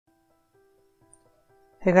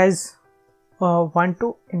Hey guys, want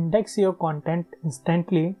to index your content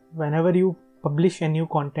instantly whenever you publish a new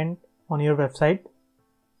content on your website?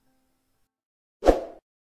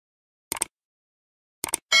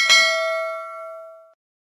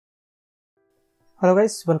 Hello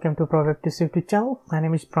guys, welcome to ProWebTips YouTube channel. My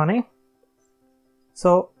name is Pranay.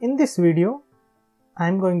 So in this video,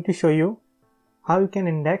 I'm going to show you how you can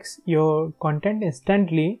index your content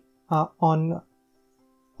instantly on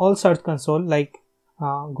all search console like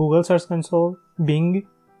Google Search Console, Bing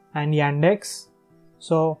and Yandex.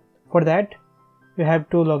 So for that you have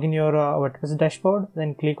to log in your WordPress dashboard,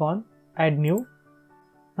 then click on add new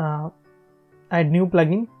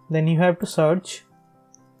plugin. Then you have to search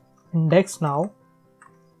IndexNow.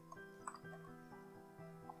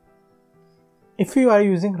 If you are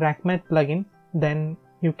using RankMath plugin, then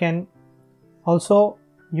you can also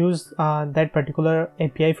use that particular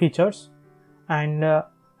API features, and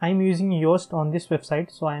I'm using Yoast on this website,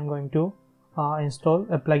 so I'm going to install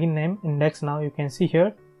a plugin named IndexNow. You can see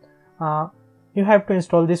here you have to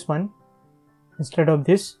install this one instead of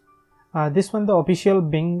this one, the official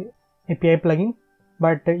Bing API plugin,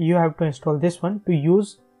 but you have to install this one to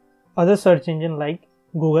use other search engine like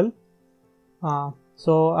Google.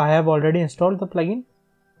 So I have already installed the plugin,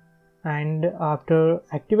 and after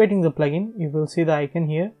activating the plugin you will see the icon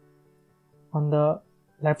here on the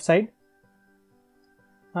left side.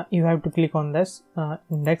 You have to click on this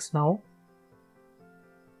IndexNow,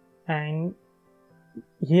 and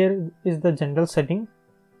here is the general setting.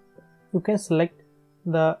 You can select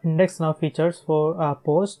the IndexNow features for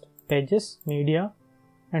post, pages, media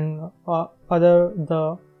and other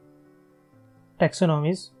the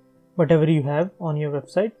taxonomies, whatever you have on your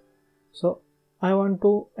website. So I want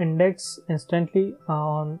to index instantly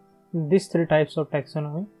on these three types of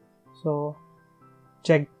taxonomy, so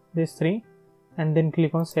check these three and then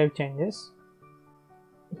click on save changes.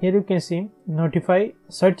 Here you can see notify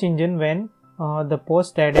search engine when the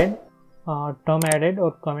post added, term added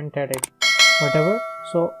or comment added, whatever.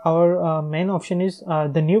 So our main option is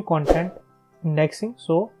the new content indexing,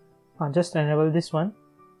 so just enable this one.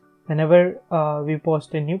 Whenever we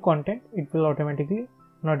post a new content, it will automatically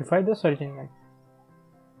notify the search engine.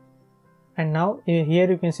 And now here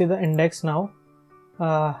you can see the IndexNow.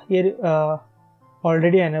 Here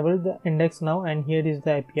already enabled the IndexNow, and here is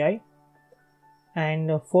the API.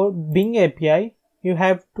 And for Bing API, you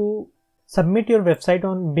have to submit your website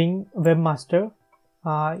on Bing Webmaster.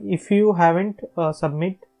 If you haven't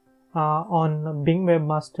submit on Bing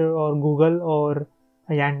Webmaster or Google or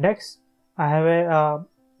Yandex, I have a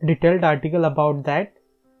detailed article about that,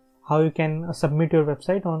 how you can submit your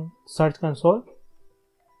website on Search Console.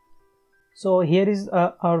 So here is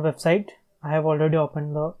our website. I have already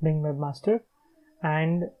opened the Bing Webmaster,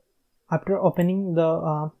 and after opening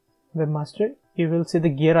the Webmaster, you will see the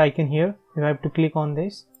gear icon here. You have to click on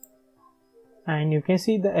this, and you can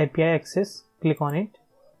see the API access. Click on it.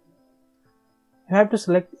 You have to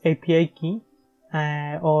select API key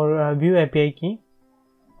or view API key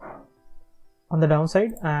on the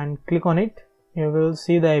downside and click on it. You will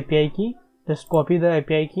see the API key. Just copy the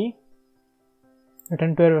API key,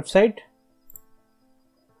 return to your website,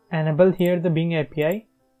 enable here the Bing API,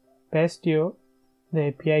 paste the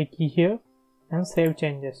API key here and save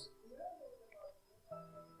changes.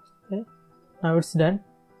 Okay, now it's done.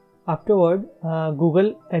 Afterward,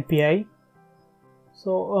 Google API.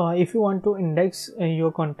 So if you want to index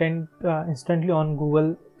your content instantly on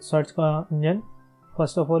Google search engine,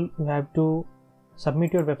 first of all you have to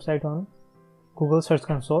submit your website on Google Search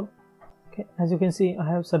Console. Okay, as you can see, I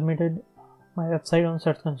have submitted my website on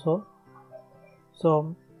Search Console.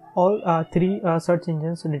 So all three search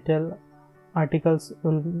engines detail articles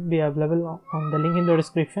will be available on the link in the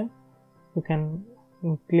description. You can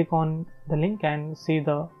click on the link and see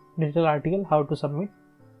the digital article how to submit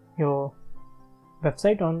your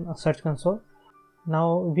website on Search Console.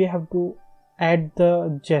 Now we have to add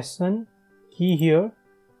the JSON key here.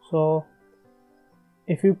 So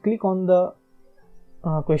if you click on the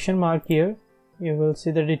question mark here, you will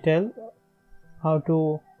see the detail how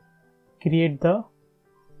to create the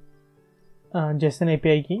JSON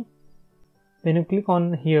API key. Then you click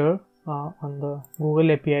on here on the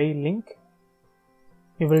Google API link.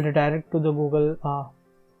 You will redirect to the Google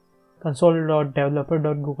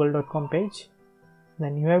console.developer.google.com page.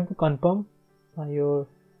 Then you have to confirm your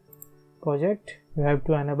project. You have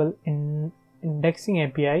to enable indexing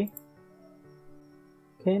API.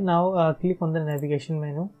 Okay, now click on the navigation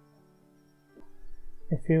menu.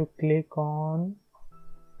 If you click on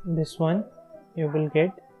this one, you will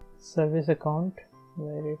get service account,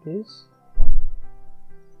 where it is.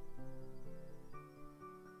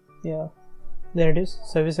 Yeah, there it is,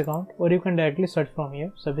 service account, or you can directly search from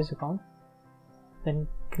here, service account. Then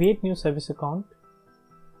create new service account.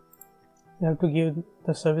 You have to give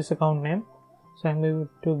the service account name. So I'm going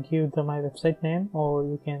to give my website name, or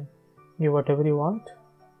you can give whatever you want.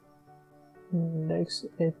 Index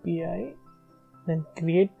API. Then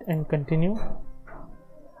create and continue.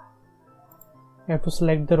 You have to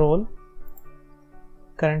select the role,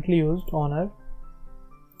 currently used, owner,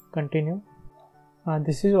 continue.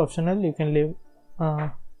 This is optional, you can leave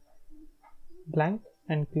blank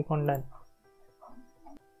and click on done.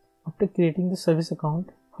 After creating the service account,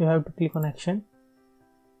 you have to click on action.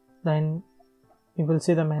 Then you will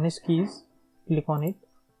see the manage keys, click on it.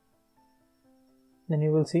 Then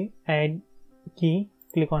you will see add key,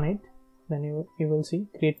 click on it. Then you will see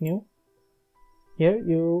create new. Here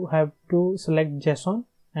you have to select JSON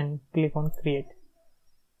and click on create.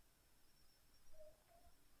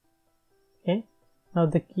 Okay, now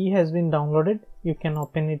the key has been downloaded. You can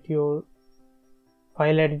open it your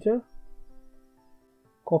file editor.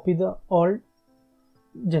 Copy the old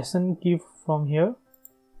JSON key from here,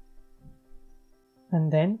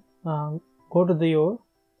 and then go to your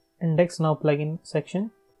IndexNow plugin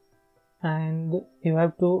section, and you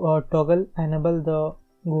have to toggle enable the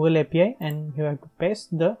Google API, and you have to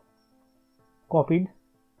paste the copied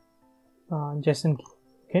JSON key.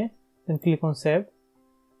 Okay, then click on save.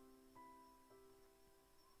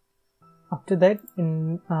 After that,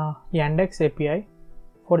 in Yandex API,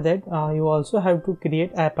 for that you also have to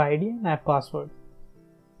create app ID and app password.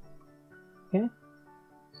 Okay,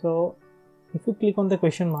 so if you click on the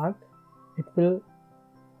question mark, it will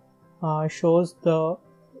shows a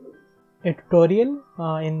tutorial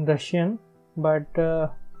in Russian, but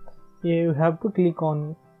you have to click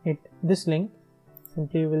on it. This link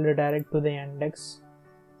simply will redirect to the Yandex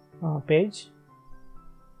page.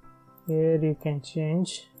 Here you can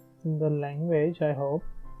change the language, I hope.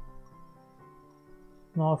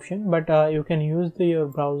 No option, but you can use your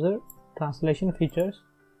browser translation features,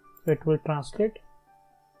 so it will translate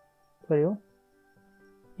for you.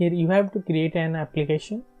 Here you have to create an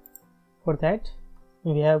application. For that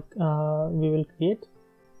we will create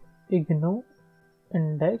IndexNow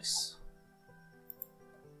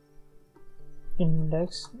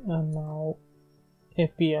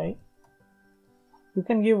API. You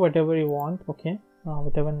can give whatever you want, okay,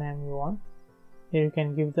 whatever name you want. Here you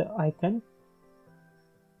can give the icon,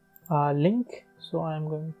 link. So I am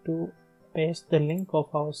going to paste the link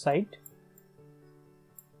of our site.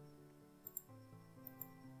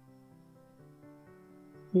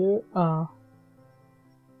 Here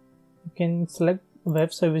you can select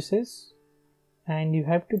web services, and you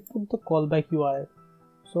have to put the callback URL.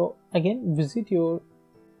 So again, visit the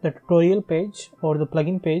tutorial page or the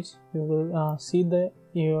plugin page. You will see the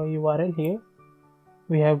URL here.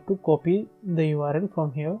 We have to copy the URL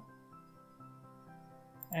from here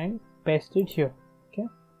and paste it here. Okay,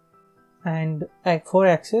 and for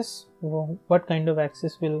access, what kind of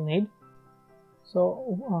access we'll need? So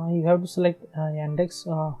you have to select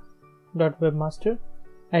Yandex.webmaster,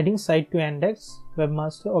 adding site to Yandex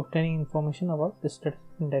webmaster, obtaining information about listed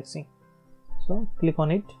indexing. So click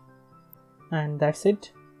on it, and that's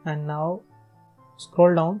it. And now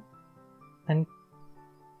scroll down and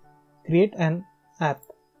create an app.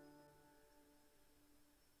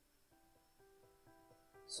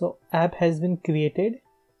 So app has been created,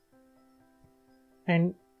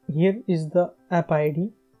 and here is the app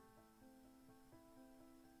ID.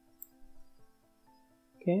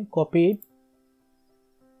 Okay, copy it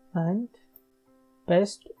and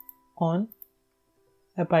paste on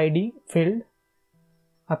app ID field.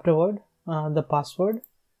 Afterward, the password.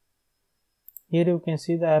 Here you can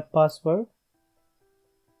see the app password.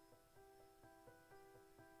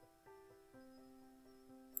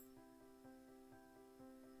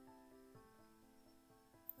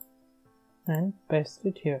 And paste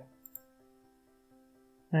it here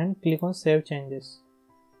and click on save changes.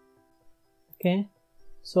 Okay,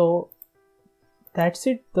 so that's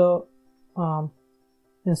it. The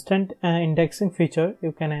instant indexing feature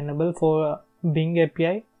you can enable for Bing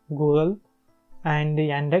API, Google, and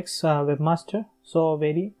Yandex webmaster. So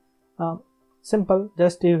very simple.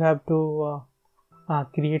 Just you have to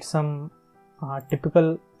create some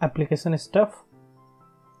typical application stuff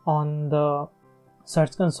on the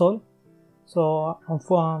search console. So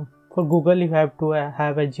for Google, you have to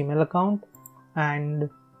have a Gmail account, and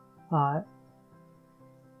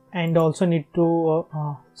also need to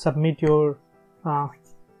submit your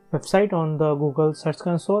website on the Google Search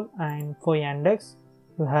Console. And for Yandex,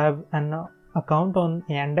 you have an account on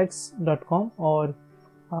yandex.com, or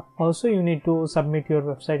also you need to submit your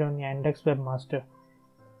website on Yandex Webmaster.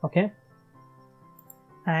 Okay,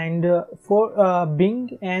 And for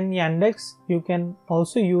Bing and Yandex, you can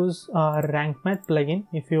also use Rank Math plugin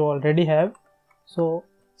if you already have. So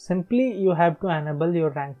simply you have to enable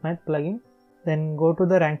your Rank Math plugin, then go to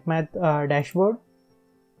the Rank Math dashboard,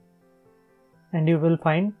 and you will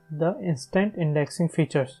find the instant indexing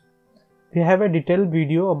features. We have a detailed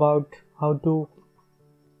video about how to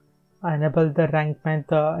enable the Rank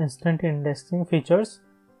Math instant indexing features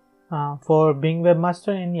for Bing Webmaster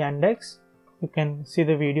and Yandex. You can see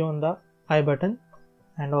the video on the I button,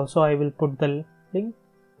 and also I will put the link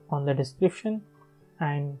on the description.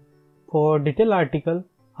 And for detailed article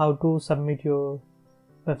how to submit your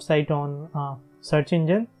website on search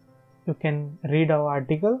engine, you can read our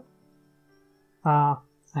article. I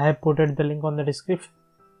have put the link on the description.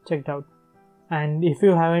 Check it out. And if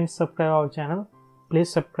you haven't subscribed our channel,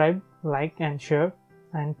 please subscribe, like and share.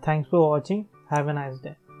 And thanks for watching. Have a nice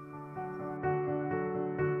day.